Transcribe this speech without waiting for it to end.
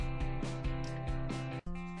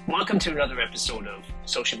Welcome to another episode of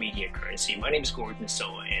Social Media Currency. My name is Gordon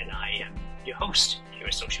Soa, and I am your host here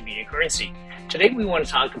at Social Media Currency. Today, we want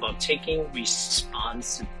to talk about taking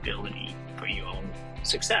responsibility for your own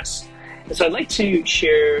success. And so I'd like to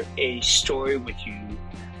share a story with you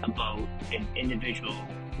about an individual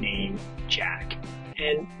named Jack.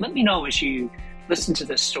 And let me know as you listen to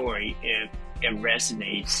this story if it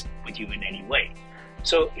resonates with you in any way.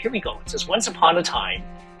 So here we go. It says, once upon a time,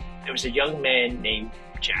 there was a young man named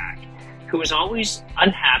Jack who was always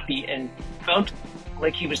unhappy and felt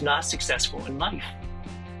like he was not successful in life.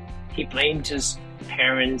 He blamed his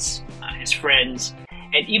parents, his friends,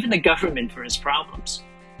 and even the government for his problems.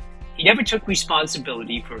 He never took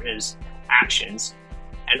responsibility for his actions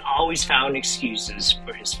and always found excuses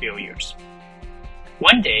for his failures.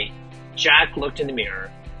 One day, Jack looked in the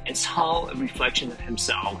mirror and saw a reflection of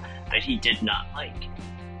himself that he did not like.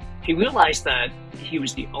 He realized that he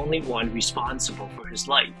was the only one responsible for his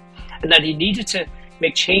life, and that he needed to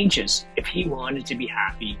make changes if he wanted to be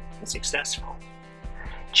happy and successful.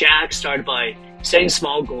 Jack started by setting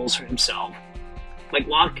small goals for himself, like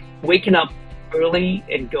waking up early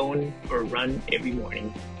and going for a run every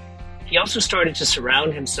morning. He also started to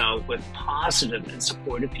surround himself with positive and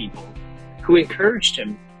supportive people who encouraged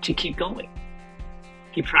him to keep going.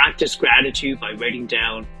 He practiced gratitude by writing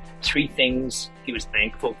down 3 things he was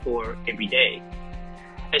thankful for every day.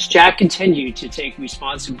 As Jack continued to take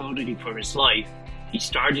responsibility for his life, he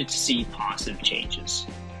started to see positive changes.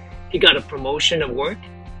 He got a promotion at work,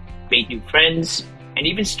 made new friends, and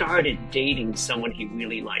even started dating someone he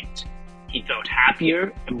really liked. He felt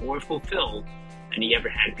happier and more fulfilled than he ever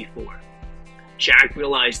had before. Jack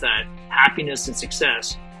realized that happiness and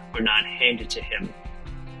success were not handed to him,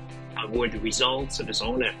 but were the results of his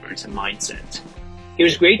own efforts and mindset. He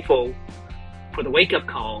was grateful for the wake-up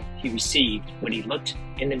call he received when he looked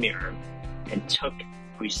in the mirror and took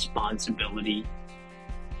responsibility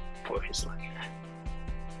for his life.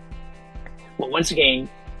 Well, once again,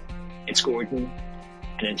 it's Gordon,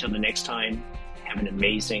 and until the next time, have an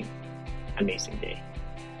amazing, amazing day.